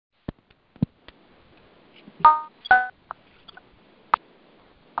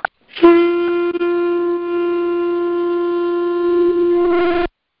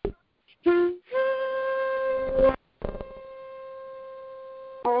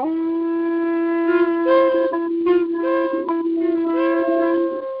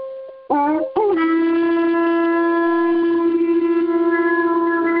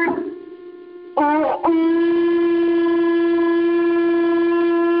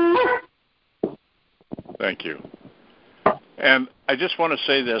Thank you. And I just want to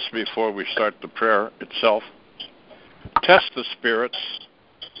say this before we start the prayer itself. Test the spirits.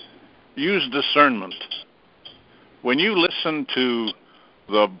 Use discernment. When you listen to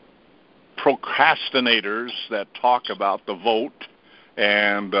the procrastinators that talk about the vote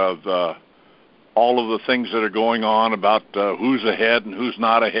and all of the things that are going on about who's ahead and who's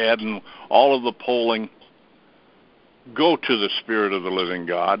not ahead and all of the polling, go to the Spirit of the living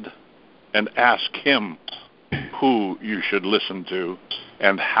God and ask Him who you should listen to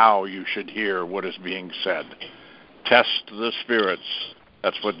and how you should hear what is being said. Test the spirits.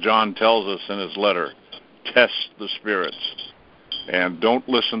 That's what John tells us in his letter. Test the spirits. And don't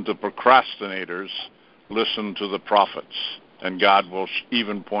listen to procrastinators. Listen to the prophets. And God will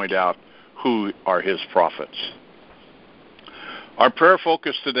even point out who are His prophets. Our prayer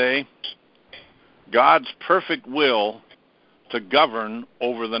focus today, God's perfect will to govern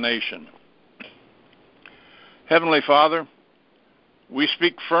over the nation. Heavenly Father, we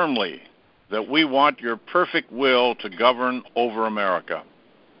speak firmly that we want your perfect will to govern over America.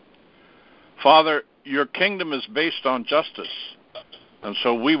 Father, your kingdom is based on justice, and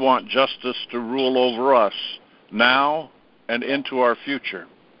so we want justice to rule over us now and into our future.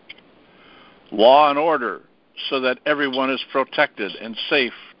 Law and order so that everyone is protected and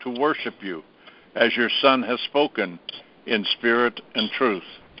safe to worship you as your Son has spoken in spirit and truth.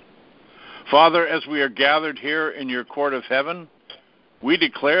 Father, as we are gathered here in your court of heaven, we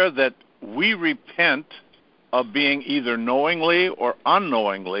declare that we repent of being either knowingly or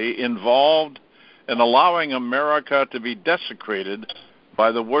unknowingly involved in allowing America to be desecrated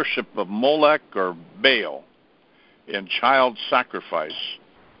by the worship of Molech or Baal in child sacrifice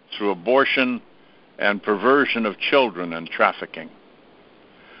through abortion and perversion of children and trafficking.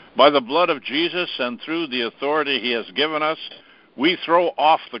 By the blood of Jesus and through the authority He has given us, we throw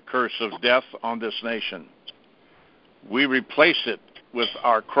off the curse of death on this nation. We replace it with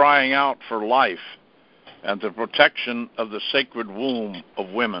our crying out for life and the protection of the sacred womb of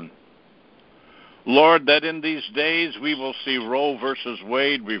women. Lord, that in these days we will see Roe versus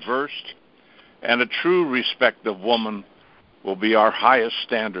Wade reversed, and a true respect of woman will be our highest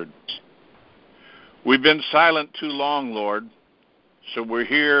standard. We've been silent too long, Lord, so we're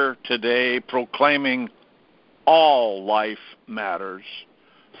here today proclaiming all life matters,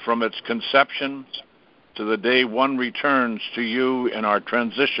 from its conception to the day one returns to you in our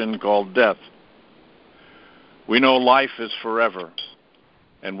transition called death. We know life is forever,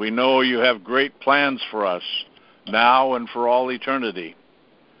 and we know you have great plans for us now and for all eternity.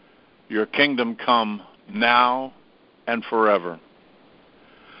 Your kingdom come now and forever.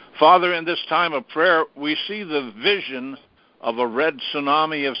 Father, in this time of prayer, we see the vision of a red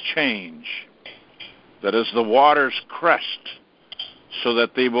tsunami of change, that as the waters crest, so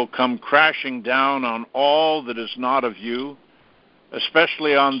that they will come crashing down on all that is not of you,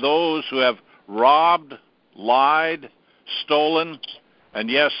 especially on those who have robbed, lied, stolen, and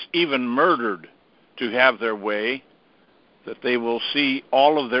yes, even murdered to have their way, that they will see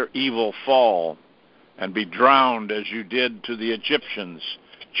all of their evil fall and be drowned as you did to the Egyptians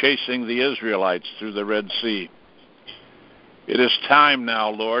chasing the Israelites through the Red Sea. It is time now,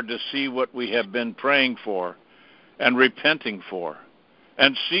 Lord, to see what we have been praying for and repenting for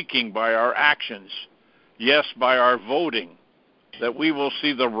and seeking by our actions, yes, by our voting, that we will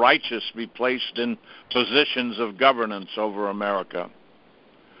see the righteous be placed in positions of governance over America.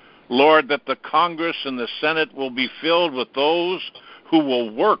 Lord, that the Congress and the Senate will be filled with those who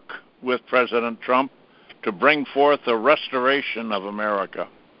will work with President Trump to bring forth a restoration of America.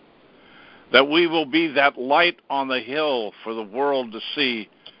 That we will be that light on the hill for the world to see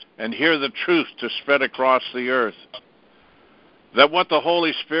and hear the truth to spread across the earth. That what the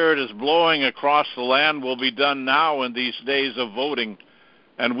Holy Spirit is blowing across the land will be done now in these days of voting,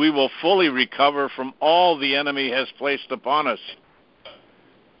 and we will fully recover from all the enemy has placed upon us.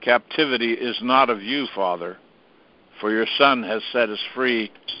 Captivity is not of you, Father, for your Son has set us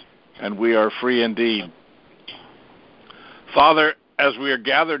free, and we are free indeed. Father, as we are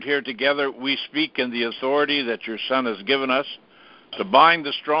gathered here together, we speak in the authority that your Son has given us to bind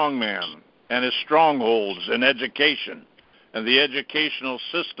the strong man and his strongholds in education and the educational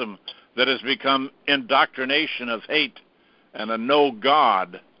system that has become indoctrination of hate and a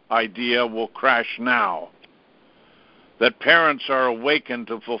no-God idea will crash now. That parents are awakened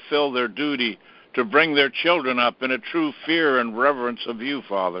to fulfill their duty to bring their children up in a true fear and reverence of you,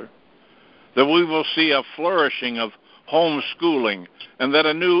 Father, that we will see a flourishing of homeschooling and that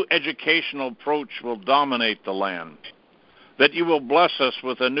a new educational approach will dominate the land, that you will bless us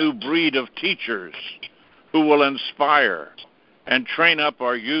with a new breed of teachers who will inspire and train up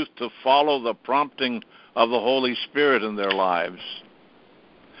our youth to follow the prompting of the Holy Spirit in their lives,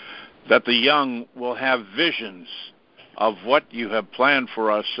 that the young will have visions of what you have planned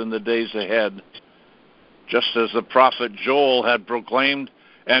for us in the days ahead, just as the prophet Joel had proclaimed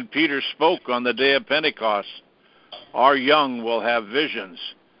and Peter spoke on the day of Pentecost. Our young will have visions,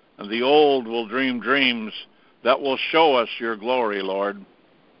 and the old will dream dreams that will show us your glory, Lord.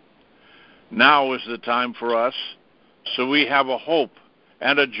 Now is the time for us, so we have a hope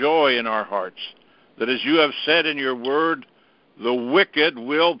and a joy in our hearts, that as you have said in your word, the wicked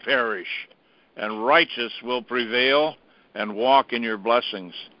will perish, and righteous will prevail and walk in your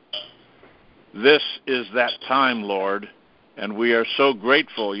blessings. This is that time, Lord, and we are so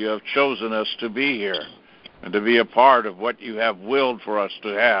grateful you have chosen us to be here and to be a part of what you have willed for us to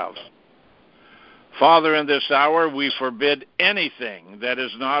have. Father, in this hour, we forbid anything that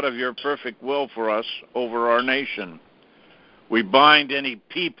is not of your perfect will for us over our nation. We bind any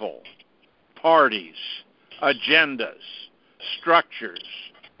people, parties, agendas, structures,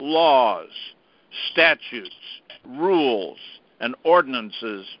 laws, statutes, rules, and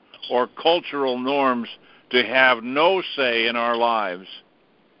ordinances or cultural norms to have no say in our lives.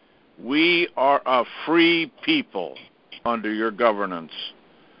 We are a free people under your governance.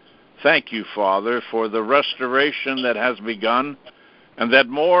 Thank you, Father, for the restoration that has begun, and that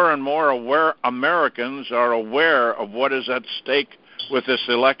more and more Americans are aware of what is at stake with this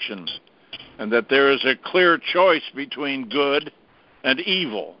election, and that there is a clear choice between good and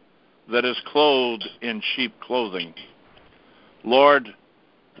evil that is clothed in sheep clothing. Lord,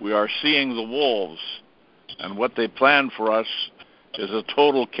 we are seeing the wolves, and what they plan for us is a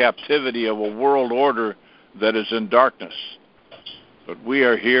total captivity of a world order that is in darkness. But we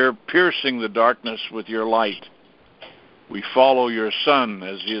are here piercing the darkness with your light. We follow your Son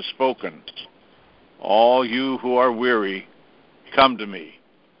as he has spoken. All you who are weary, come to me,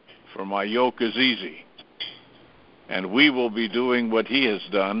 for my yoke is easy. And we will be doing what he has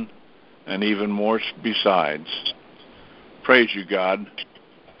done, and even more besides. Praise you, God,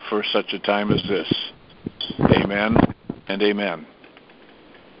 for such a time as this. Amen and amen.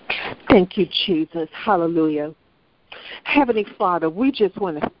 Thank you, Jesus. Hallelujah. Heavenly Father, we just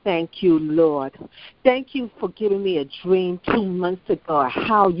want to thank you, Lord. Thank you for giving me a dream 2 months ago,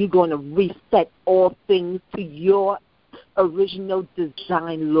 how you're going to reset all things to your original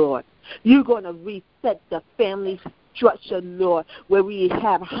design, Lord. You're going to reset the family structure, Lord, where we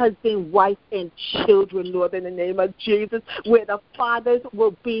have husband, wife, and children, Lord, in the name of Jesus, where the fathers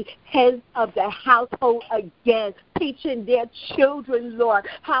will be heads of the household again, teaching their children, Lord,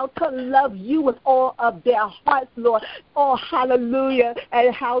 how to love you with all of their hearts, Lord. Oh, hallelujah,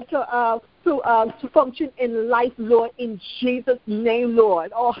 and how to function in life, Lord, in Jesus' name,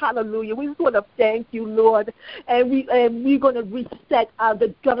 Lord. Oh, hallelujah. We just want to thank you, Lord. And we're going to reset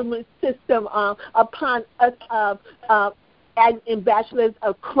the government system upon us as ambassadors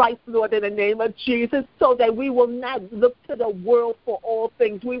of Christ, Lord, in the name of Jesus, so that we will not look to the world for all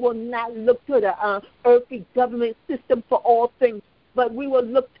things. We will not look to the earthly government system for all things, but we will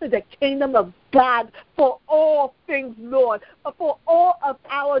look to the kingdom of God for all things, Lord, for all of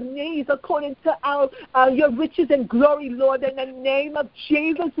our needs according to your riches and glory, Lord. In the name of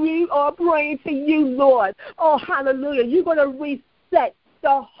Jesus, we are praying to you, Lord. Oh, hallelujah. You're going to reset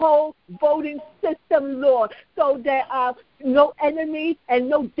the whole voting system, Lord, so that no enemies and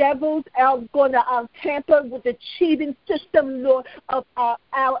no devils are going to tamper with the cheating system, Lord, of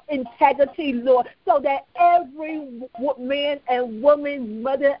our integrity, Lord, so that every man and woman,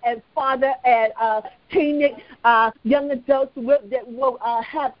 mother and father and teenage young adults will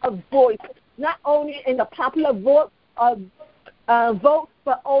have a voice, not only in the popular vote,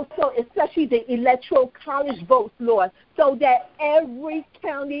 but also especially the electoral college votes, Lord, so that every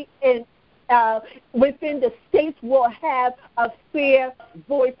county within the states will have a fair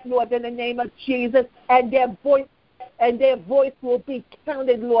voice, Lord, in the name of Jesus, and their voice will be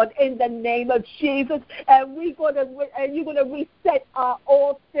counted, Lord, in the name of Jesus. And you're going to reset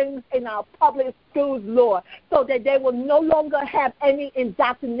all things in our public schools, Lord, so that they will no longer have any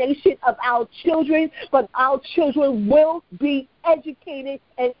indoctrination of our children, but our children will be educated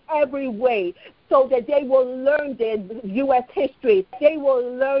in every way. so that they will learn their U.S. history. They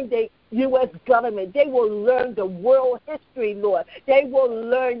will learn the U.S. government. They will learn the world history, Lord. They will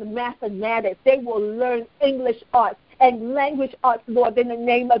learn mathematics. They will learn English arts and language arts, Lord, in the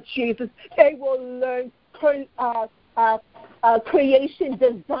name of Jesus. They will learn creation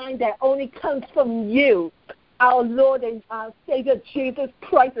design that only comes from you, our Lord and our Savior Jesus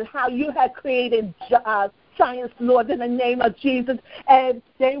Christ, and how you have created science, Lord, in the name of Jesus. And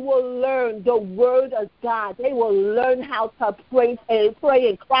they will learn the word of God. They will learn how to pray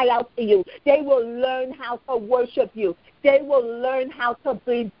and cry out to you. They will learn how to worship you. They will learn how to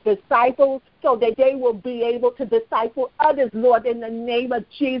be disciples so that they will be able to disciple others, Lord, in the name of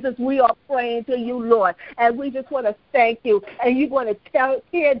Jesus. We are praying to you, Lord, and we just want to thank you. And you want to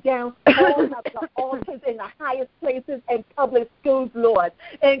tear down all of the altars in the highest places and public schools, Lord,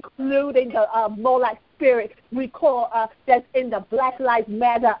 including the Molech spirit we call that's in the Black Lives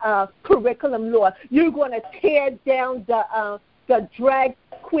Matter curriculum, Lord. You're going to tear down the drag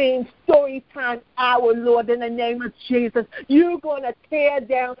queen story time hour, Lord, in the name of Jesus. You're going to tear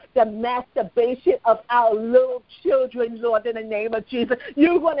down the masturbation of our little children, Lord, in the name of Jesus.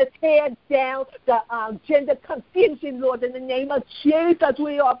 You're going to tear down the gender confusion, Lord, in the name of Jesus.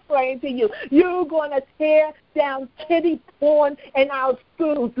 We are praying to you. You're going to tear down kiddie porn in our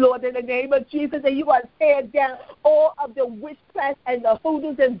schools, Lord, in the name of Jesus. And you're going to tear down all of the witchcraft and the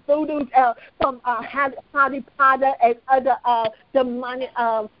hoodoos and voodoos from Harry Potter and other demonic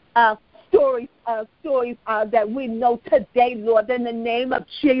stories that we know today, Lord. In the name of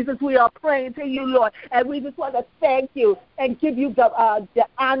Jesus, we are praying to you, Lord, and we just want to thank you and give you the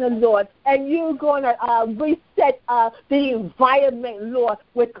honor, Lord. And you're going to reset the environment, Lord,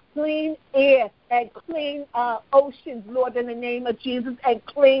 with clean air and clean oceans, Lord, in the name of Jesus, and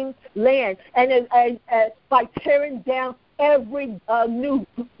clean land. And by tearing down every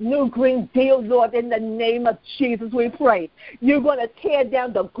new Green Deal, Lord, in the name of Jesus, we pray. You're going to tear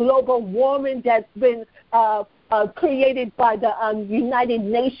down the global warming that's been created by the United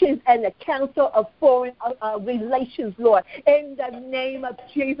Nations and the Council of Foreign Relations, Lord. In the name of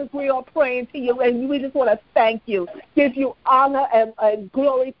Jesus, we are praying to you, and we just want to thank you, give you honor and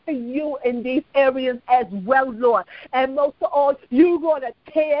glory to you in these areas as well, Lord. And most of all, you're going to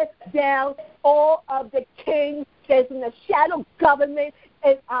tear down all of the kings that's in the shadow government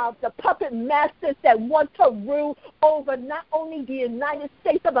and the puppet masters that want to rule over not only the United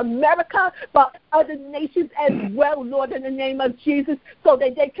States of America, but other nations as well, Lord, in the name of Jesus, so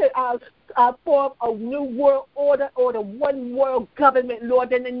that they could form a new world order or the one world government,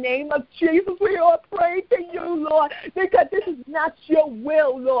 Lord, in the name of Jesus. We are praying to you, Lord, because this is not your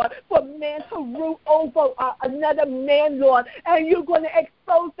will, Lord, for man to rule over another man, Lord, and you're going to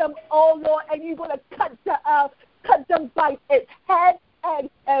expose them all, Lord, and you're going to cut them by its head and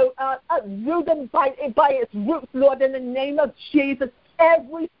root them by its roots, Lord, in the name of Jesus.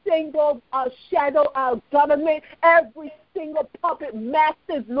 Every single shadow government, every single puppet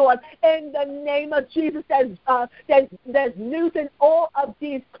masters, Lord, in the name of Jesus, that's using all of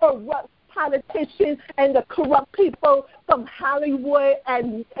these corrupt politicians and the corrupt people from Hollywood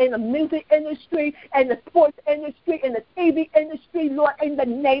and in the music industry and the sports industry and the TV industry, Lord, in the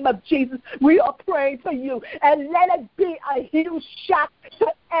name of Jesus, we are praying for you. And let it be a huge shock to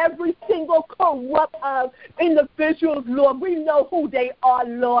every single corrupt individuals, Lord. We know who they are,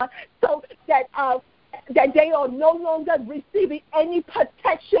 Lord, so that they are no longer receiving any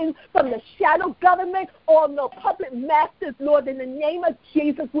protection from the shadow government or no puppet masters, Lord. In the name of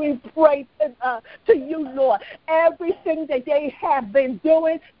Jesus, we pray to you, Lord. Everything that they have been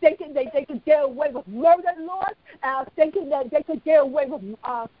doing, thinking that they could get away with murder, Lord, thinking that they could get away with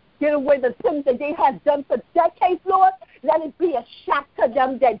things that they have done for decades, Lord. Let it be a shock to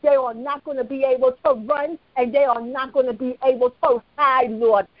them that they are not going to be able to run and they are not going to be able to hide,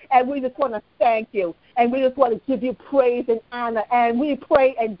 Lord. And we just want to thank you. And we just want to give you praise and honor. And we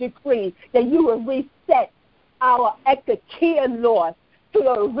pray and decree that you will reset our execution, Lord, to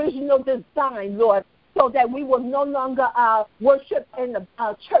the original design, Lord, so that we will no longer worship in the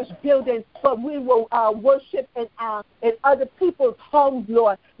church buildings, but we will worship in other people's homes,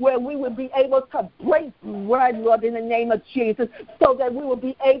 Lord, where we will be able to break bread, Lord, in the name of Jesus, so that we will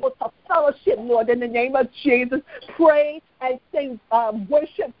be able to fellowship, Lord, in the name of Jesus, pray and sing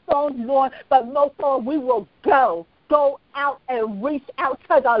worship songs, Lord, but most of all, we will go out and reach out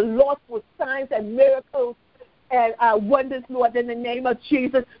to the lost with signs and miracles and wonders, Lord, in the name of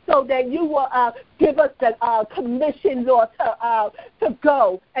Jesus, so that you will give us the commission, Lord, to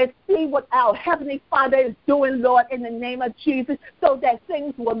go and see what our Heavenly Father is doing, Lord, in the name of Jesus, so that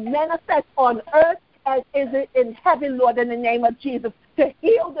things will manifest on earth as is it in heaven, Lord, in the name of Jesus, to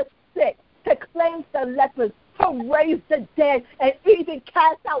heal the sick, to cleanse the lepers, to raise the dead, and even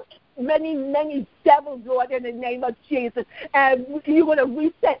cast out many, many devils, Lord, in the name of Jesus. And you're going to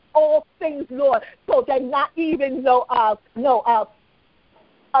reset all things, Lord, so that not even no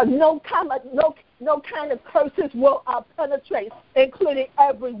kind of curses will penetrate, including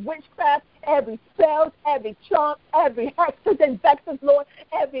every witchcraft, every spell, every charm, every hexes and vexes, Lord,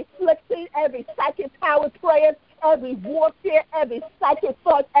 every affliction, every psychic power prayer, every warfare, every psychic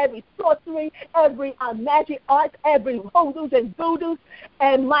thought, every sorcery, every magic art, every hoodoos and voodoos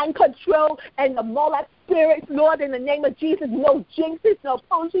and mind control and the Molech spirits, Lord, in the name of Jesus. No jinxes, no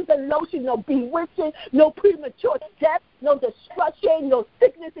potions and lotions, no bewitching, no premature death, no destruction, no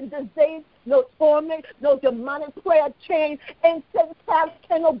sickness and disease, no torment, no demonic prayer chain, incense, calves,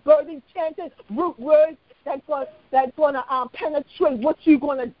 candle, burden, chanting, root words, that's going to penetrate what you're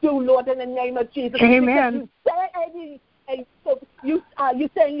going to do, Lord, in the name of Jesus. Amen. You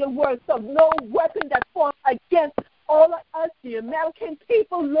say in your word, so no weapon that forms against all of us, the American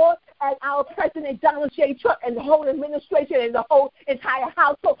people, Lord, and our President Donald J. Trump and the whole administration and the whole entire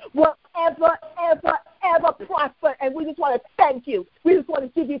household will ever prosper. And we just want to thank you. We just want to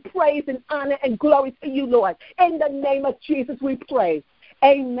give you praise and honor and glory to you, Lord. In the name of Jesus, we pray.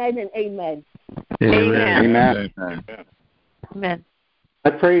 Amen and amen. Amen. Amen. Amen. Amen. I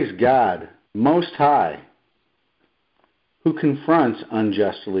praise God, Most High, who confronts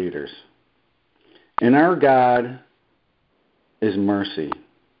unjust leaders. And our God is mercy,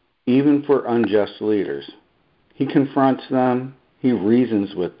 even for unjust leaders. He confronts them. He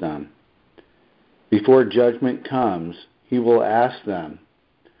reasons with them. Before judgment comes, he will ask them,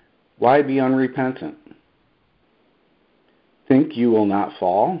 why be unrepentant? Think you will not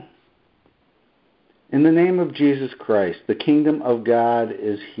fall? In the name of Jesus Christ, the kingdom of God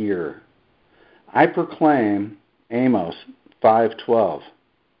is here. I proclaim Amos 5:12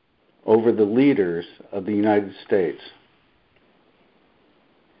 over the leaders of the United States.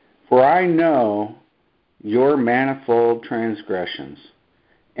 For I know your manifold transgressions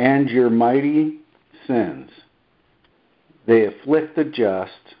and your mighty sins. They afflict the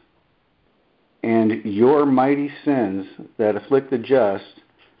just, and your mighty sins that afflict the just,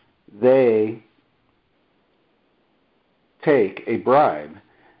 they take a bribe,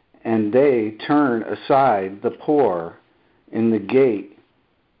 and they turn aside the poor in the gate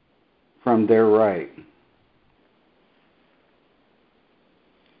from their right.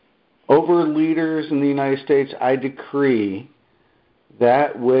 Over leaders in the United States, I decree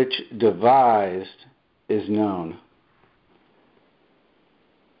that which devised is known.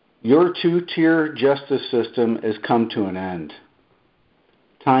 Your two-tier justice system has come to an end.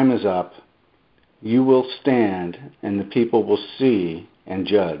 Time is up. You will stand, and the people will see and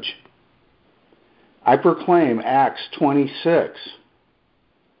judge. I proclaim Acts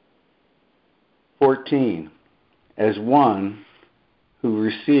 26:14 as one who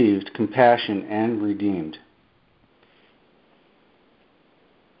received compassion and redeemed.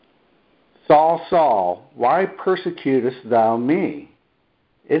 Saul, Saul, why persecutest thou me?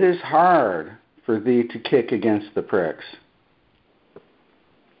 It is hard for thee to kick against the pricks.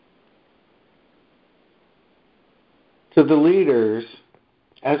 To the leaders,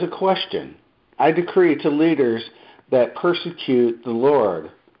 as a question, I decree to leaders that persecute the Lord,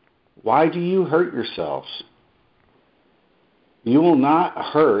 why do you hurt yourselves? You will not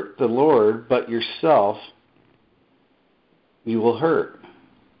hurt the Lord, but yourself you will hurt.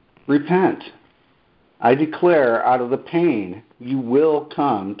 Repent. I declare out of the pain you will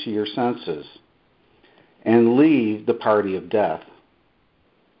come to your senses and leave the party of death.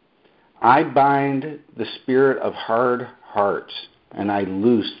 I bind the spirit of hard hearts, and I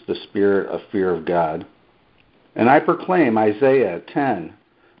loose the spirit of fear of God. And I proclaim Isaiah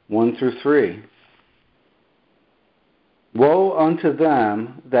 10:1-3. Woe unto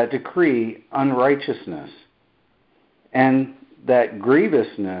them that decree unrighteousness, and that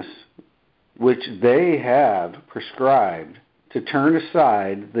grievousness which they have prescribed, to turn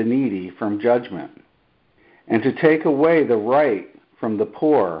aside the needy from judgment, and to take away the right from the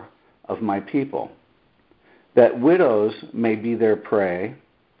poor of my people, that widows may be their prey,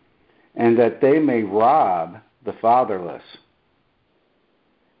 and that they may rob the fatherless.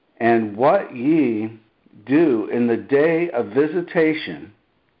 And what ye do in the day of visitation,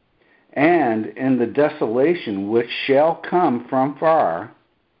 and in the desolation which shall come from far,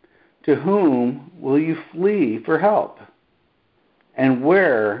 to whom will you flee for help? And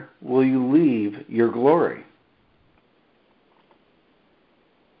where will you leave your glory?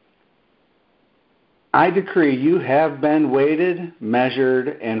 I decree you have been weighed,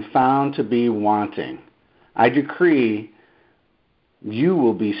 measured, and found to be wanting. I decree you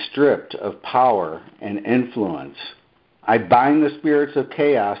will be stripped of power and influence. I bind the spirits of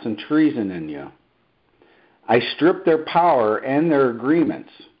chaos and treason in you. I strip their power and their agreements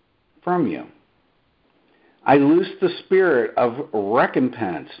from you. I loose the spirit of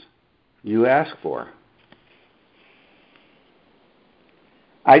recompense you ask for.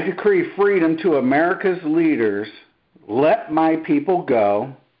 I decree freedom to America's leaders. Let my people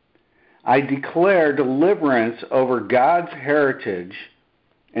go. I declare deliverance over God's heritage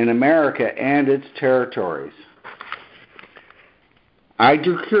in America and its territories. I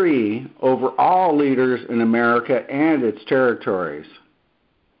decree over all leaders in America and its territories.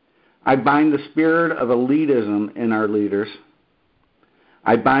 I bind the spirit of elitism in our leaders.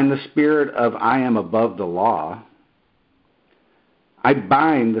 I bind the spirit of I am above the law. I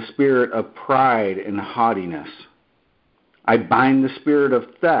bind the spirit of pride and haughtiness. I bind the spirit of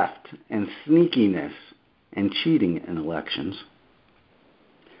theft and sneakiness and cheating in elections.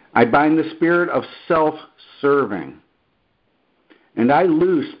 I bind the spirit of self-serving. And I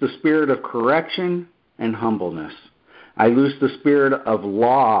loose the spirit of correction and humbleness. I loose the spirit of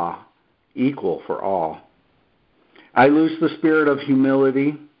law equal for all. I loose the spirit of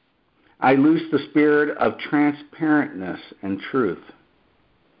humility. I loose the spirit of transparentness and truth.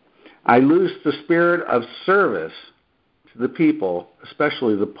 I loose the spirit of service to the people,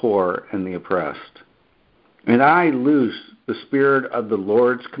 especially the poor and the oppressed. And I loose the spirit of the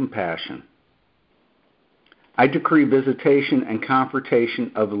Lord's compassion. I decree visitation and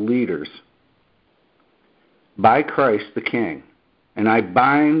confrontation of leaders by Christ the King, and I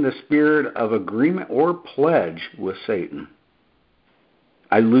bind the spirit of agreement or pledge with Satan.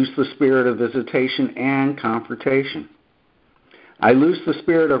 I loose the spirit of visitation and confrontation. I loose the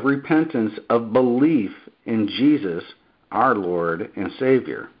spirit of repentance, of belief in Jesus, our Lord and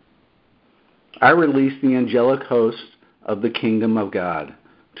Savior. I release the angelic hosts of the kingdom of God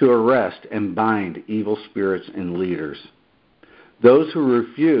to arrest and bind evil spirits and leaders. Those who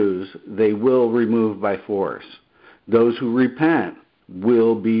refuse, they will remove by force. Those who repent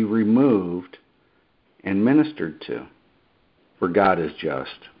will be removed and ministered to, for God is just.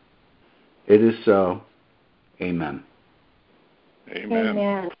 It is so. Amen. Amen.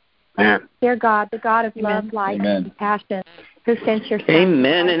 Amen. Amen. Dear God, the God of love, Amen. light, Amen. and compassion, who sent your Son.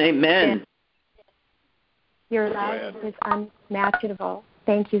 Amen and amen. Your love is unmatchable.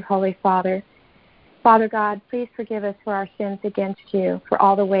 Thank you, Holy Father. Father God, please forgive us for our sins against you, for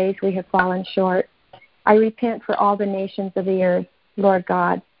all the ways we have fallen short. I repent for all the nations of the earth, Lord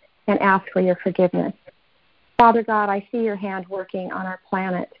God, and ask for your forgiveness. Father God, I see your hand working on our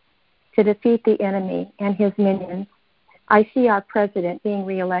planet to defeat the enemy and his minions. I see our president being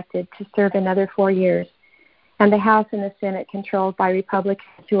reelected to serve another 4 years, and the House and the Senate controlled by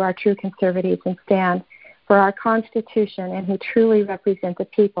Republicans who are true conservatives and stand for our Constitution and who truly represent the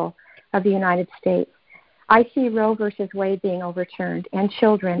people of the United States. I see Roe versus Wade being overturned and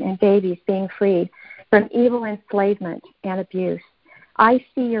children and babies being freed from evil enslavement and abuse. I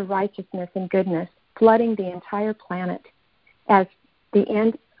see your righteousness and goodness flooding the entire planet as the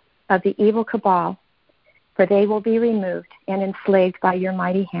end of the evil cabal, for they will be removed and enslaved by your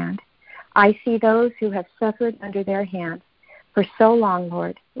mighty hand. I see those who have suffered under their hand for so long,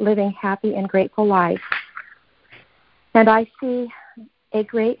 Lord, living happy and grateful lives. And I see a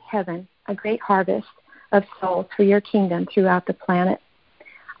great heaven, a great harvest of souls for your kingdom throughout the planet.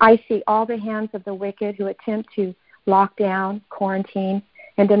 I see all the hands of the wicked who attempt to lock down, quarantine,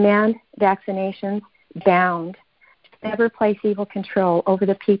 and demand vaccinations bound to never place evil control over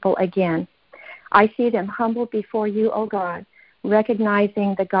the people again. I see them humbled before you, O God,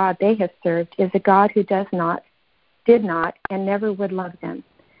 recognizing the God they have served is a God who did not, and never would love them,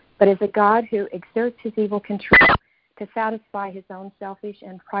 but is a God who exerts his evil control to satisfy his own selfish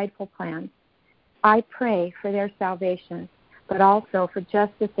and prideful plans. I pray for their salvation, but also for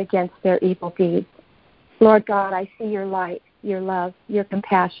justice against their evil deeds. Lord God, I see your light, your love, your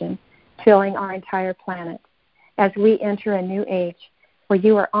compassion filling our entire planet as we enter a new age where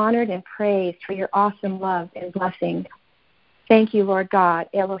you are honored and praised for your awesome love and blessing. Thank you, Lord God,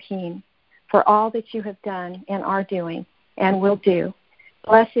 Elohim, for all that you have done and are doing and will do.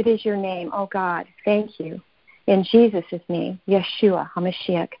 Blessed is your name, O God. Thank you. In Jesus' name, Yeshua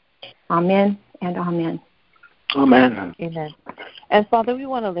HaMashiach. Amen and amen. Amen. Amen. And Father, we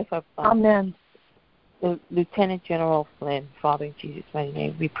want to lift up Amen. Lieutenant General Flynn, Father, in Jesus' mighty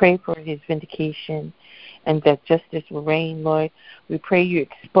name. We pray for his vindication and that justice will reign, Lord. We pray you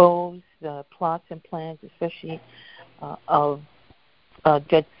expose the plots and plans, especially of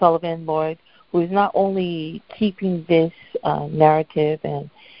Judge Sullivan, Lord, who is not only keeping this narrative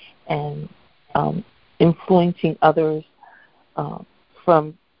and influencing others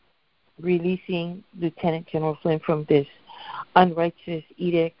from releasing Lieutenant General Flynn from this unrighteous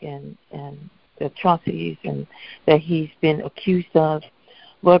edict and the atrocities and that he's been accused of,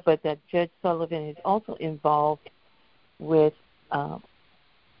 Lord, but that Judge Sullivan is also involved with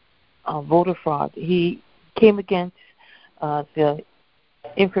voter fraud. He came against the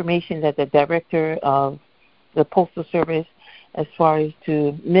information that the director of the Postal Service, as far as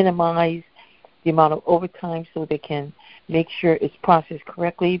to minimize the amount of overtime so they can make sure it's processed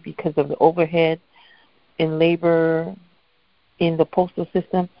correctly because of the overhead in labor in the postal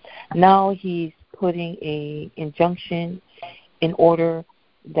system. Now he's putting a injunction in order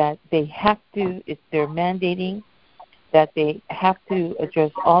that they have to, if they're mandating that they have to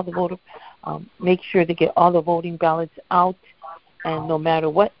address all the voter, make sure they get all the voting ballots out, and no matter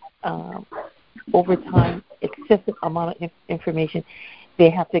what overtime, excessive amount of information, they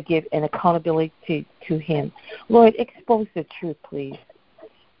have to give an accountability to him. Lord, expose the truth, please,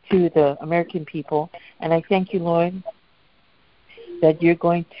 to the American people. And I thank you, Lord, that you're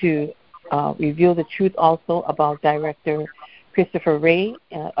going to reveal the truth also about Director Christopher Wray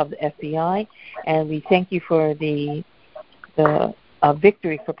of the FBI. And we thank you for the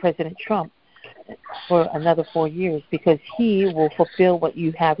victory for President Trump for another 4 years, because he will fulfill what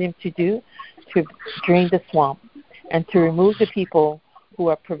you have him to do, to drain the swamp and to remove the people who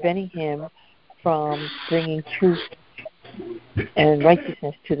are preventing him from bringing truth and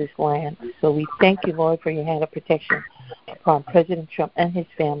righteousness to this land. So we thank you, Lord, for your hand of protection upon President Trump and his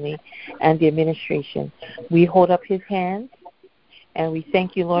family and the administration. We hold up his hands, and we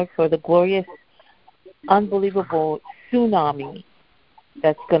thank you, Lord, for the glorious, unbelievable tsunami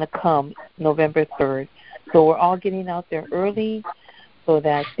that's going to come November 3rd. So we're all getting out there early so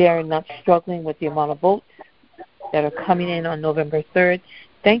that they're not struggling with the amount of votes that are coming in on November 3rd.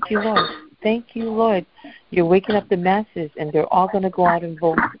 Thank you, Lord. Thank you, Lord. You're waking up the masses, and they're all going to go out and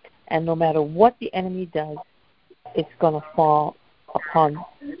vote. And no matter what the enemy does, it's going to fall upon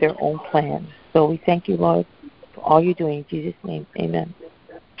their own plans. So we thank you, Lord, for all you're doing. In Jesus' name, amen.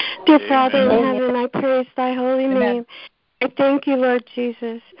 Dear Father in heaven, I praise thy holy name. I thank you, Lord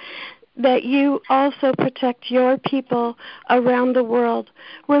Jesus, that you also protect your people around the world.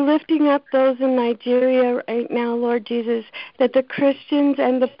 We're lifting up those in Nigeria right now, Lord Jesus, that the Christians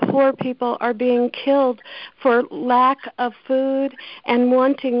and the poor people are being killed for lack of food and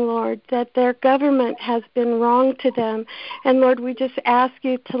wanting, Lord, that their government has been wrong to them. And Lord, we just ask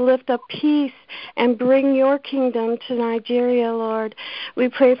you to lift up peace and bring your kingdom to Nigeria, Lord. We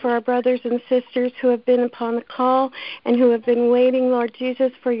pray for our brothers and sisters who have been upon the call and who have been waiting, Lord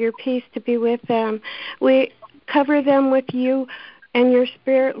Jesus, for your peace to be with them. We cover them with you and your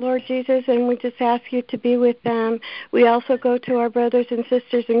Spirit, Lord Jesus, and we just ask you to be with them. We also go to our brothers and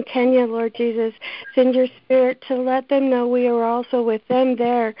sisters in Kenya, Lord Jesus. Send your Spirit to let them know we are also with them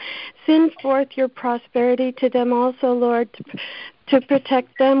there. Send forth your prosperity to them also, Lord, to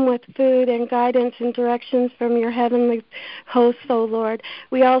protect them with food and guidance and directions from your heavenly hosts, O Lord.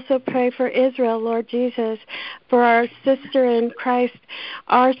 We also pray for Israel, Lord Jesus, for our sister in Christ,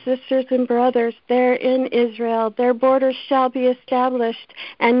 our sisters and brothers there in Israel. Their borders shall be established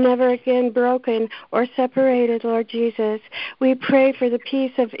and never again broken or separated, Lord Jesus. We pray for the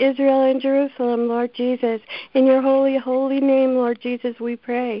peace of Israel and Jerusalem, Lord Jesus. In your holy, holy name, Lord Jesus, we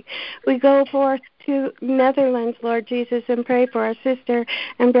pray. We go forth to Netherlands, Lord Jesus, and pray for our sister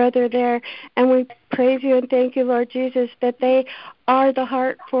and brother there. And we praise you and thank you, Lord Jesus, that they are the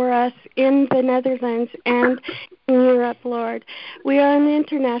heart for us in the Netherlands and in Europe, Lord. We are an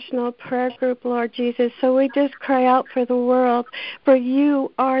international prayer group, Lord Jesus, so we just cry out for the world, for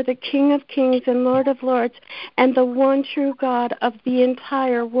you are the King of kings and Lord of lords and the one true God of the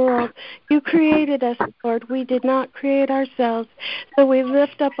entire world. You created us, Lord. We did not create ourselves. So we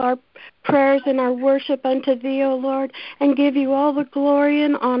lift up our prayers and our worship unto thee, O Lord, and give you all the glory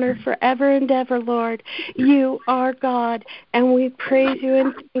and honor forever and ever, Lord. You are God, and we praise you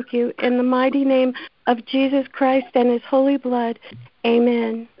and thank you in the mighty name of Jesus Christ and his holy blood.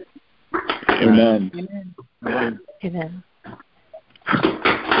 Amen. Amen. Amen. Amen.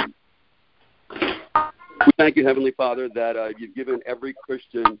 We thank you, Heavenly Father, that you've given every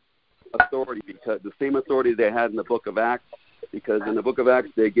Christian authority, because the same authority they had in the book of Acts, because in the book of Acts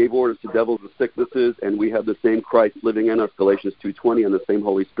they gave orders to devils and sicknesses, and we have the same Christ living in us, Galatians 2:20, and the same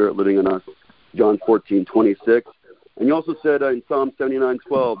Holy Spirit living in us, John 14:26. And you also said in Psalm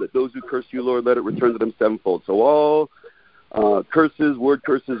 79:12 that those who curse you, Lord, let it return to them sevenfold. So all curses, word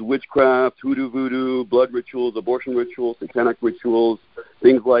curses, witchcraft, hoodoo, voodoo, blood rituals, abortion rituals, satanic rituals,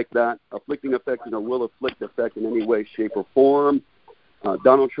 things like that, afflicting effects and will afflict effect in any way, shape, or form.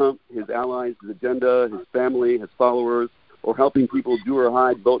 Donald Trump, his allies, his agenda, his family, his followers, or helping people do or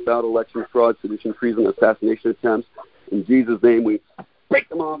hide vote, ballot, election fraud, sedition, treason, assassination attempts. In Jesus' name, we break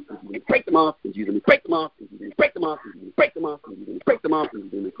them off. We break them off. In Jesus' name, we break them off. In Jesus' name, we break them off. In Jesus' name, we break them off. In Jesus' name, we break them off. In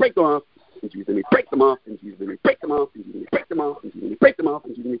Jesus' name, we break them off. In Jesus' name, we break them off. In Jesus' name, we break them off. In Jesus' name, we break them off. In Jesus' name, we break them off. In Jesus' name,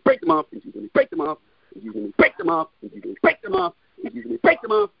 we break them off. In Jesus' name, we break them off. In Jesus' name, we break them off. In Jesus' name, we break them off. In Jesus' name, we break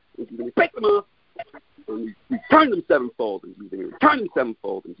them off. In Jesus' name, we break them off. And we return them sevenfold. In Jesus' name, we return them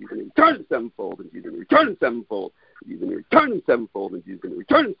sevenfold. In Jesus' name, we return them sevenfold. In Jesus' name, we return them sevenfold. In Jesus' name, we return them sevenfold. In Jesus' name, we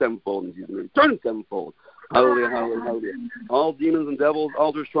return them sevenfold. In Jesus' name, we return them sevenfold. Hallelujah, hallelujah, hallelujah. All demons and devils,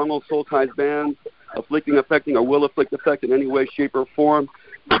 altars, strongholds, soul ties, bands, afflicting, affecting, or will afflict, affect in any way, shape, or form.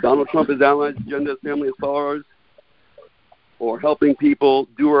 Donald Trump, his allies, agenda, his family, his followers, or helping people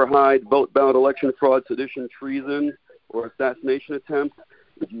do or hide vote, ballot, election fraud, sedition, treason, or assassination attempts.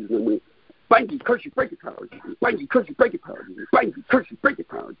 In Jesus' name, we bind you, curse you, break your powers. Bind you, curse you, break your powers. Bind you, curse you, break your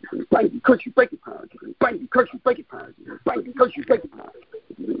powers. Bind you, curse you, break your powers. Bind you, curse you, break your powers. Bind you, curse you, break your powers.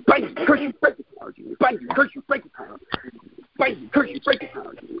 Bind you, curse you, break your powers. Bind you, curse you, break your powers. Bind you, curse you, break your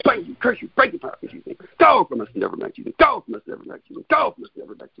powers. Bind you, curse you, break your powers. Go from us, never met you. Go from us, never met you. Go from us,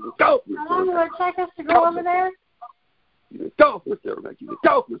 never met you. Go from us, never met you. Will it take us to go over there? Go from us, never met you.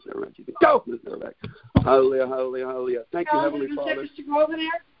 Go from us, never met you. Go from us, never met you. Hallelujah, hallelujah, hallelujah. Thank you, Heavenly Father.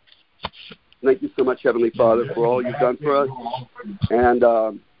 Thank you so much, Heavenly Father, for all you've done for us. And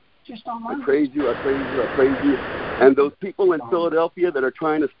I praise you, I praise you, I praise you. And those people in Philadelphia that are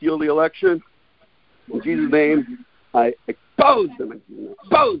trying to steal the election, in Jesus' name, I expose them in Jesus' name.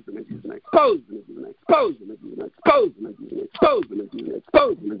 Expose them in Jesus' name. Expose them in Jesus' name. Expose them in Jesus' name. Expose them in Jesus' name. Expose them in Jesus' name.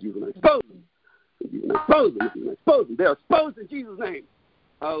 Expose them in Jesus' name. Expose them in Jesus' name. Expose them in Jesus' name. Expose them. They are exposed in Jesus' name.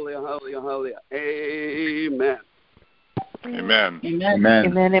 Hallelujah, hallelujah, hallelujah. Amen. Amen. Amen. Amen.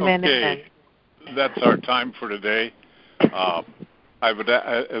 Amen. Okay. Amen. That's our time for today. I would,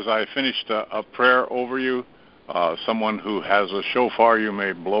 as I finished a prayer over you, someone who has a shofar, you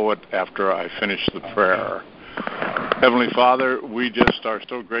may blow it after I finish the prayer. Heavenly Father, we just are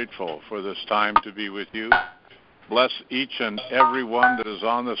so grateful for this time to be with you. Bless each and every one that is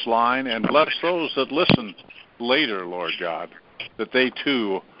on this line, and bless those that listen later, Lord God, that they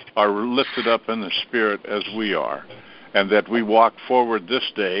too are lifted up in the Spirit as we are, and that we walk forward this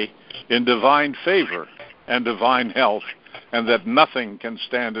day in divine favor and divine health, and that nothing can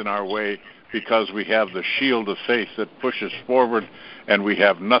stand in our way because we have the shield of faith that pushes forward, and we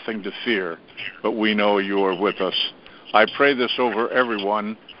have nothing to fear, but we know you are with us. I pray this over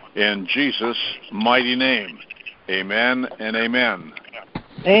everyone in Jesus' mighty name. Amen and amen.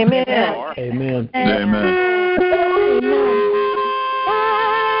 Amen. Amen. Amen. Amen.